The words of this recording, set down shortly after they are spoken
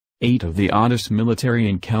8 of the oddest military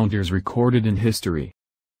encounters recorded in history.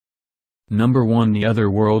 Number 1. The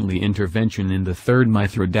otherworldly intervention in the Third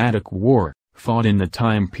Mithridatic War, fought in the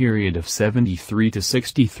time period of 73 to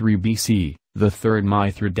 63 BC. The Third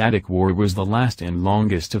Mithridatic War was the last and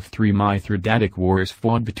longest of 3 Mithridatic wars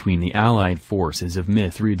fought between the allied forces of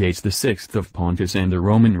Mithridates VI of Pontus and the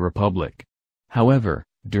Roman Republic. However,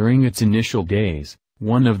 during its initial days,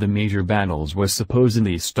 one of the major battles was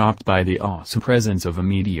supposedly stopped by the awesome presence of a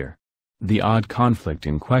meteor. The odd conflict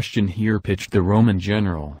in question here pitched the Roman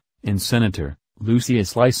general and senator,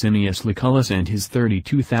 Lucius Licinius Lucullus and his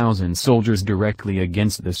 32,000 soldiers directly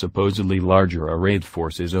against the supposedly larger arrayed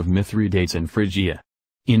forces of Mithridates and Phrygia.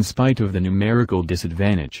 In spite of the numerical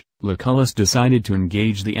disadvantage, Lucullus decided to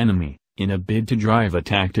engage the enemy, in a bid to drive a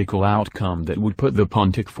tactical outcome that would put the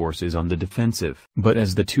Pontic forces on the defensive. But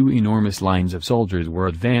as the two enormous lines of soldiers were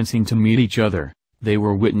advancing to meet each other, they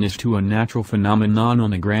were witness to a natural phenomenon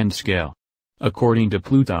on a grand scale. According to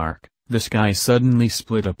Plutarch, the sky suddenly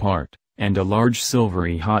split apart, and a large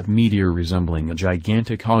silvery hot meteor resembling a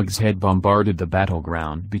gigantic hogshead bombarded the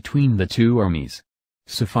battleground between the two armies.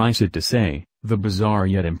 Suffice it to say, the bizarre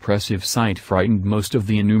yet impressive sight frightened most of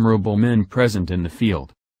the innumerable men present in the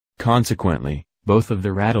field. Consequently, both of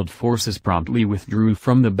the rattled forces promptly withdrew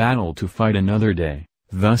from the battle to fight another day,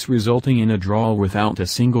 thus resulting in a draw without a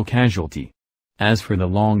single casualty. As for the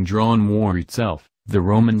long-drawn war itself, the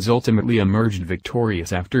Romans ultimately emerged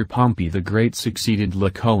victorious after Pompey the Great succeeded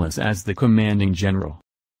Lucullus as the commanding general.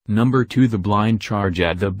 Number 2. The blind charge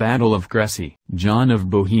at the Battle of Crécy. John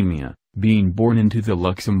of Bohemia, being born into the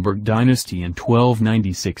Luxembourg dynasty in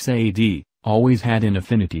 1296 AD, always had an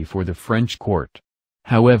affinity for the French court.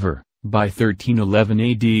 However, by 1311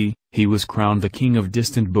 AD, he was crowned the king of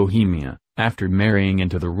distant Bohemia, after marrying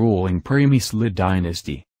into the ruling Przemysl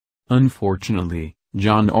dynasty. Unfortunately,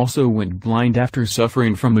 John also went blind after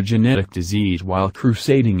suffering from a genetic disease while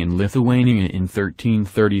crusading in Lithuania in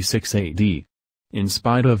 1336 AD. In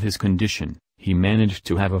spite of his condition, he managed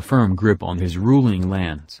to have a firm grip on his ruling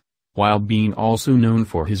lands, while being also known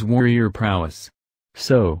for his warrior prowess.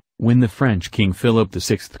 So, when the French King Philip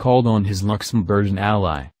VI called on his Luxembourgian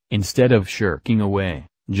ally, instead of shirking away,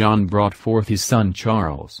 John brought forth his son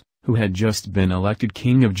Charles, who had just been elected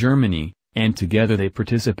King of Germany, and together they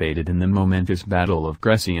participated in the momentous Battle of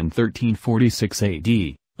Crécy in 1346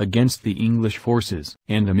 AD, against the English forces.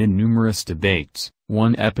 And amid numerous debates,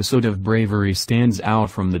 one episode of bravery stands out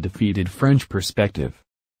from the defeated French perspective.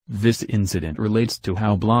 This incident relates to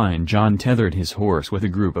how blind John tethered his horse with a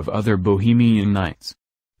group of other Bohemian knights.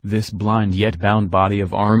 This blind yet bound body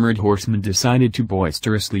of armored horsemen decided to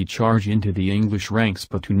boisterously charge into the English ranks,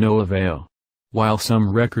 but to no avail. While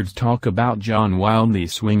some records talk about John wildly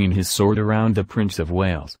swinging his sword around the Prince of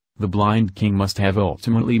Wales, the blind king must have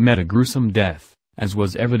ultimately met a gruesome death, as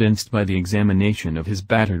was evidenced by the examination of his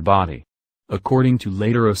battered body. According to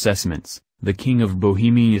later assessments, the King of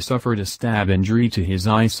Bohemia suffered a stab injury to his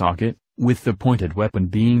eye socket, with the pointed weapon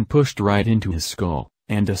being pushed right into his skull,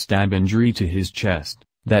 and a stab injury to his chest,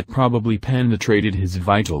 that probably penetrated his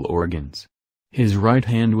vital organs. His right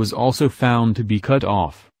hand was also found to be cut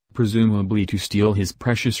off, presumably to steal his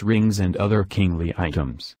precious rings and other kingly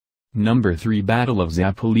items. Number 3. Battle of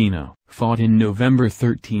Zappolino. Fought in November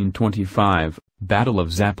 1325, Battle of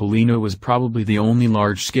Zappolino was probably the only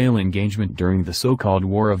large-scale engagement during the so-called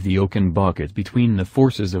War of the Oaken Bucket between the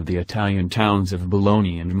forces of the Italian towns of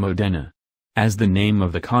Bologna and Modena. As the name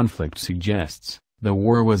of the conflict suggests, the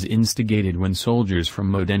war was instigated when soldiers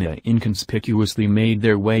from Modena inconspicuously made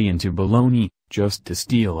their way into Bologna, just to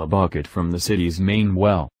steal a bucket from the city's main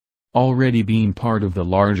well. Already being part of the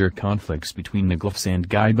larger conflicts between the Guelphs and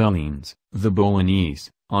Ghibellines, the Bolognese,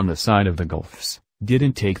 on the side of the Guelphs,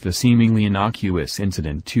 didn't take the seemingly innocuous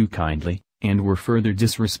incident too kindly, and were further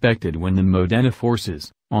disrespected when the Modena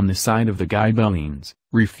forces, on the side of the Ghibellines,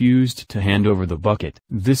 refused to hand over the bucket.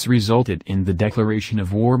 This resulted in the declaration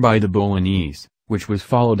of war by the Bolognese, which was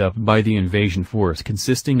followed up by the invasion force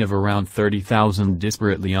consisting of around 30,000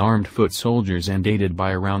 disparately armed foot soldiers and aided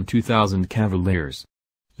by around 2,000 cavaliers.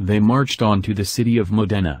 They marched on to the city of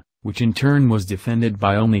Modena, which in turn was defended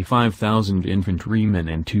by only 5,000 infantrymen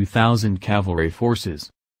and 2,000 cavalry forces.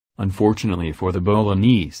 Unfortunately for the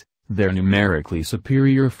Bolognese, their numerically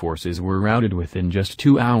superior forces were routed within just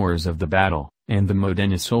 2 hours of the battle, and the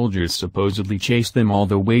Modena soldiers supposedly chased them all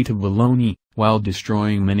the way to Bologna, while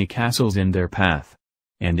destroying many castles in their path.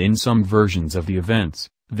 And in some versions of the events,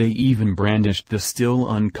 they even brandished the still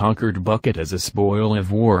unconquered bucket as a spoil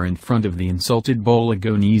of war in front of the insulted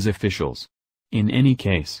Bolognese officials. In any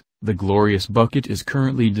case, the glorious bucket is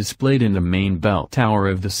currently displayed in the main bell tower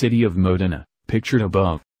of the city of Modena, pictured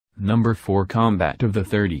above. Number 4. Combat of the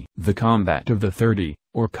 30. The Combat of the 30,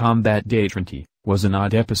 or Combat des 30, was an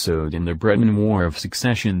odd episode in the Breton War of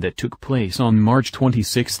Succession that took place on March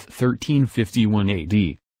 26, 1351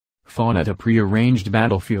 AD. Fought at a pre-arranged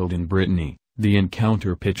battlefield in Brittany, the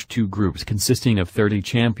encounter pitched two groups consisting of 30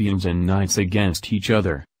 champions and knights against each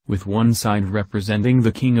other, with one side representing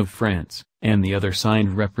the King of France, and the other side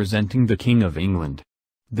representing the King of England.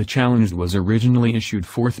 The challenge was originally issued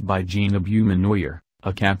forth by Jean Beaumanoir,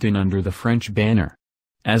 a captain under the French banner.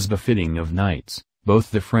 As befitting of knights,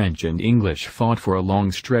 both the French and English fought for a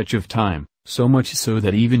long stretch of time, so much so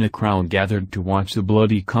that even a crowd gathered to watch the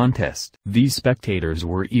bloody contest. These spectators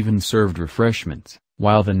were even served refreshments,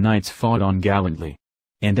 while the knights fought on gallantly.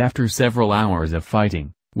 And after several hours of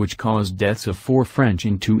fighting, which caused deaths of 4 French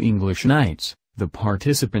and 2 English knights, the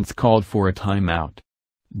participants called for a timeout.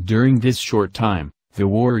 During this short time, the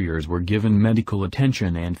warriors were given medical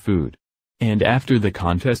attention and food. And after the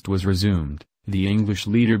contest was resumed, the English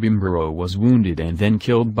leader Bimbero was wounded and then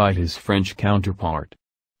killed by his French counterpart.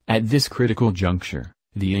 At this critical juncture,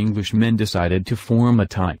 the Englishmen decided to form a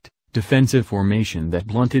tight, defensive formation that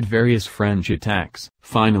blunted various French attacks.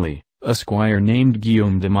 Finally, a squire named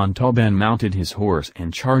Guillaume de Montauban mounted his horse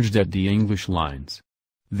and charged at the English lines.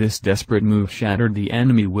 This desperate move shattered the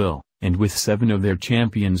enemy will, and with 7 of their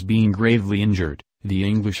champions being gravely injured, the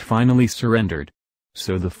English finally surrendered.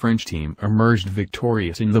 So the French team emerged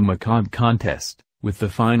victorious in the macabre contest, with the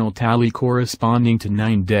final tally corresponding to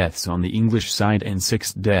 9 deaths on the English side and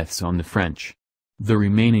 6 deaths on the French. The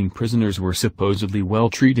remaining prisoners were supposedly well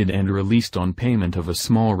treated and released on payment of a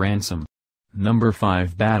small ransom. Number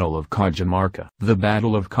 5. Battle of Cajamarca. The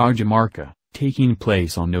Battle of Cajamarca, taking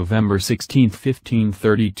place on November 16,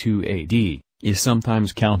 1532 AD, is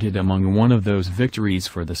sometimes counted among one of those victories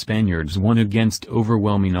for the Spaniards won against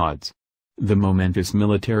overwhelming odds. The momentous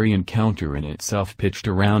military encounter in itself pitched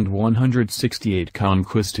around 168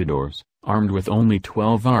 conquistadors, armed with only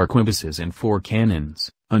 12 arquebuses and 4 cannons,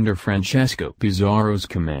 under Francesco Pizarro's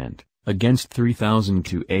command, against 3,000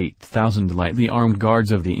 to 8,000 lightly armed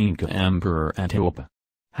guards of the Inca Emperor Atahualpa.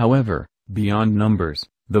 However, beyond numbers,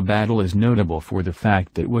 the battle is notable for the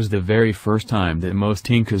fact that it was the very first time that most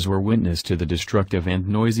Incas were witness to the destructive and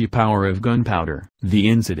noisy power of gunpowder. The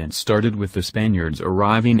incident started with the Spaniards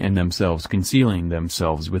arriving and themselves concealing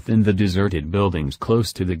themselves within the deserted buildings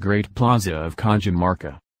close to the great plaza of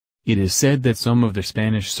Cajamarca. It is said that some of the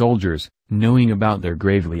Spanish soldiers, knowing about their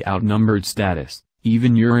gravely outnumbered status,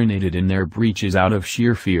 even urinated in their breeches out of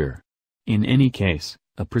sheer fear. In any case,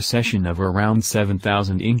 a procession of around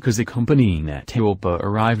 7,000 Incas accompanying Atahualpa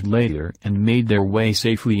arrived later and made their way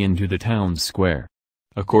safely into the town's square.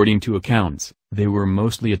 According to accounts, they were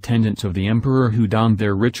mostly attendants of the emperor who donned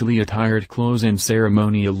their richly attired clothes and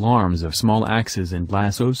ceremonial arms of small axes and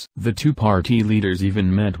lassos. The two party leaders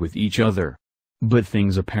even met with each other. But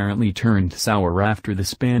things apparently turned sour after the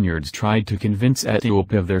Spaniards tried to convince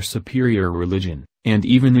Atahualpa of their superior religion, and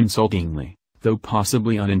even insultingly, though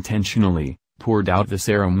possibly unintentionally, poured out the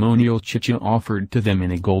ceremonial chicha offered to them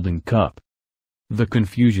in a golden cup. The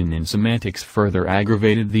confusion in semantics further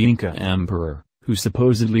aggravated the Inca emperor, who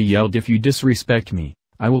supposedly yelled, "If you disrespect me,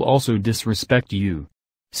 I will also disrespect you."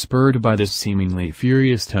 Spurred by this seemingly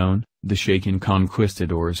furious tone, the shaken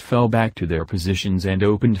conquistadors fell back to their positions and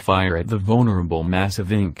opened fire at the vulnerable mass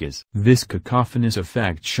of Incas. This cacophonous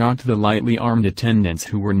effect shocked the lightly armed attendants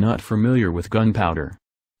who were not familiar with gunpowder.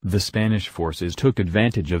 The Spanish forces took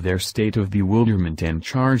advantage of their state of bewilderment and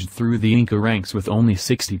charged through the Inca ranks with only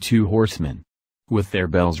 62 horsemen. With their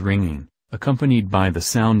bells ringing, accompanied by the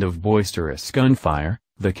sound of boisterous gunfire,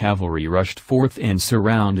 the cavalry rushed forth and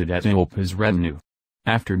surrounded Atahualpa's retinue.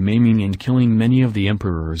 After maiming and killing many of the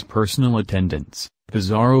emperor's personal attendants,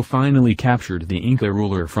 Pizarro finally captured the Inca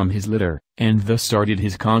ruler from his litter, and thus started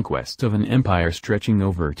his conquest of an empire stretching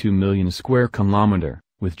over 2 million square kilometers,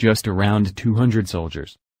 with just around 200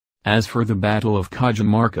 soldiers. As for the Battle of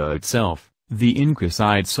Cajamarca itself, the Inca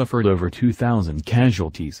side suffered over 2,000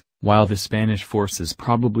 casualties, while the Spanish forces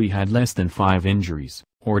probably had less than 5 injuries,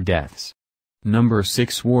 or deaths. Number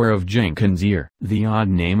 6. War of Jenkins Ear. The odd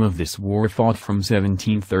name of this war, fought from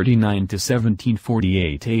 1739 to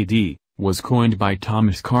 1748 AD, was coined by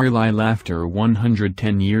Thomas Carlyle after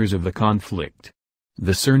 110 years of the conflict.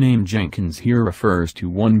 The surname Jenkins here refers to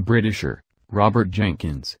one Britisher, Robert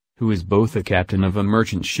Jenkins, who is both a captain of a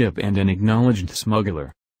merchant ship and an acknowledged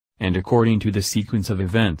smuggler. And according to the sequence of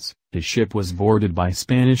events, his ship was boarded by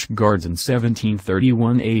Spanish guards in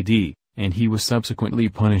 1731 AD, and he was subsequently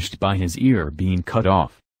punished by his ear being cut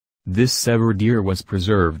off. This severed ear was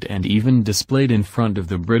preserved and even displayed in front of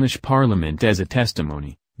the British Parliament as a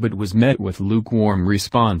testimony, but was met with lukewarm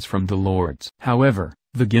response from the Lords. However,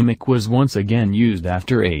 The gimmick was once again used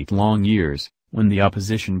after 8 long years, when the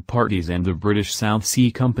opposition parties and the British South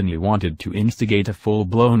Sea Company wanted to instigate a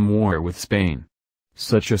full-blown war with Spain.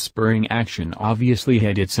 Such a spurring action obviously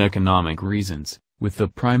had its economic reasons, with the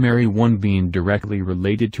primary one being directly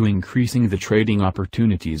related to increasing the trading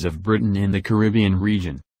opportunities of Britain in the Caribbean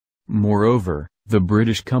region. Moreover, the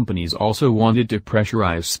British companies also wanted to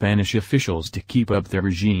pressurize Spanish officials to keep up their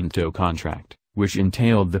regime tow contract, which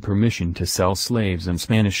entailed the permission to sell slaves in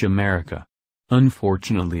Spanish America.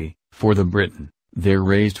 Unfortunately, for the Britain, their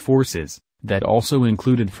raised forces, that also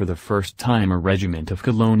included for the first time a regiment of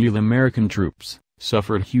colonial American troops,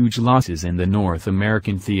 suffered huge losses in the North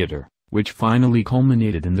American theater, which finally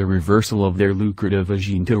culminated in the reversal of their lucrative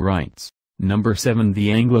agente rights. Number 7.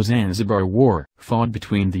 The Anglo-Zanzibar War, fought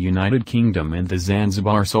between the United Kingdom and the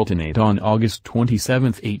Zanzibar Sultanate on August 27,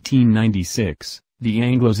 1896. The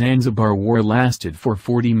Anglo-Zanzibar War lasted for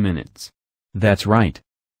 40 minutes. That's right.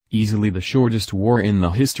 Easily the shortest war in the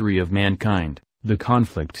history of mankind. The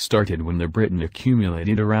conflict started when the Britain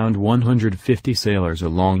accumulated around 150 sailors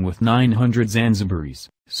along with 900 Zanzibaris,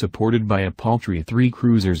 supported by a paltry 3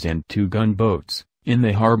 cruisers and 2 gunboats, in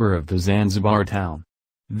the harbor of the Zanzibar town.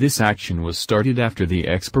 This action was started after the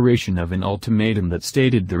expiration of an ultimatum that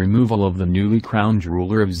stated the removal of the newly crowned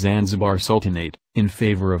ruler of Zanzibar Sultanate, in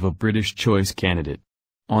favor of a British choice candidate.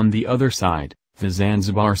 On the other side, the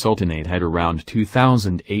Zanzibar Sultanate had around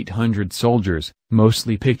 2,800 soldiers,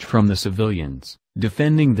 mostly picked from the civilians,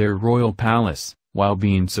 defending their royal palace, while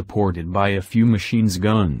being supported by a few machine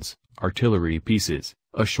guns, artillery pieces,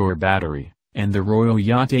 a shore battery, and the royal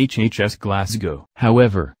yacht HHS Glasgow.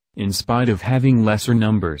 However, in spite of having lesser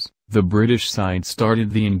numbers, the British side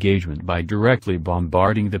started the engagement by directly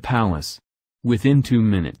bombarding the palace. Within 2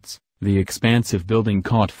 minutes, the expansive building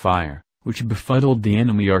caught fire, which befuddled the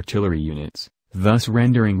enemy artillery units, thus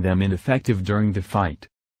rendering them ineffective during the fight.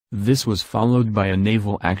 This was followed by a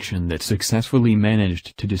naval action that successfully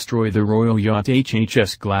managed to destroy the royal yacht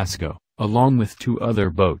HHS Glasgow, along with 2 other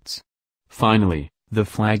boats. Finally, the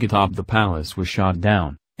flag atop the palace was shot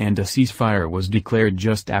down, and a ceasefire was declared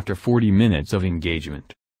just after 40 minutes of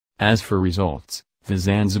engagement. As for results, the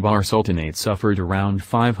Zanzibar Sultanate suffered around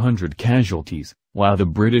 500 casualties, while the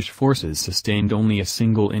British forces sustained only a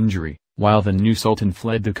single injury, while the new Sultan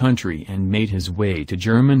fled the country and made his way to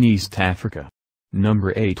German East Africa.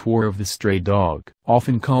 Number 8. War of the Stray Dog.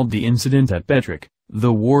 Often called the incident at Petric,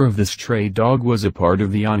 the War of the Stray Dog was a part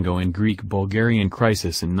of the ongoing Greek-Bulgarian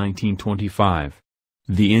crisis in 1925.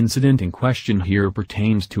 The incident in question here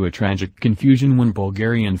pertains to a tragic confusion when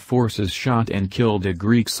Bulgarian forces shot and killed a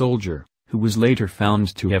Greek soldier, who was later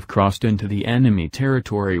found to have crossed into the enemy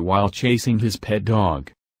territory while chasing his pet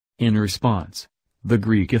dog. In response, the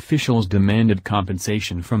Greek officials demanded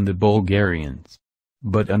compensation from the Bulgarians.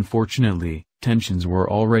 But unfortunately, tensions were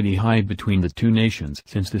already high between the two nations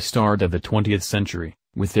since the start of the 20th century,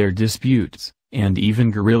 with their disputes, and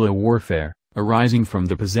even guerrilla warfare, arising from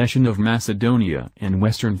the possession of Macedonia and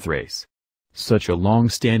Western Thrace. Such a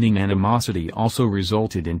long-standing animosity also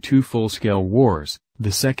resulted in 2 full-scale wars,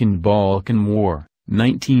 the Second Balkan War,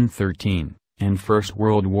 1913, and First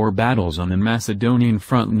World War battles on the Macedonian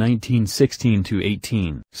front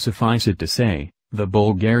 1916–18. Suffice it to say, the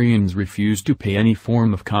Bulgarians refused to pay any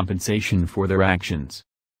form of compensation for their actions.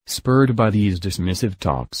 Spurred by these dismissive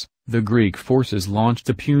talks, the Greek forces launched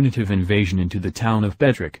a punitive invasion into the town of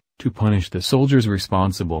Petric, to punish the soldiers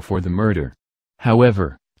responsible for the murder.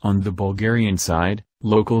 However, on the Bulgarian side,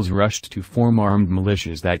 locals rushed to form armed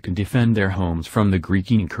militias that could defend their homes from the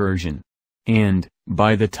Greek incursion. And,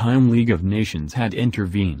 by the time League of Nations had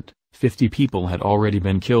intervened, 50 people had already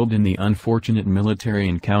been killed in the unfortunate military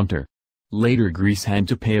encounter. Later Greece had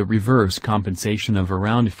to pay a reverse compensation of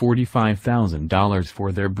around $45,000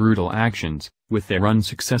 for their brutal actions, with their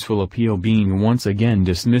unsuccessful appeal being once again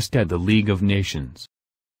dismissed at the League of Nations.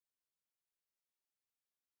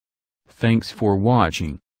 Thanks for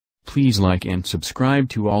watching. Please like and subscribe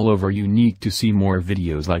to AlloverUnique to see more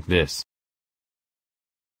videos like this.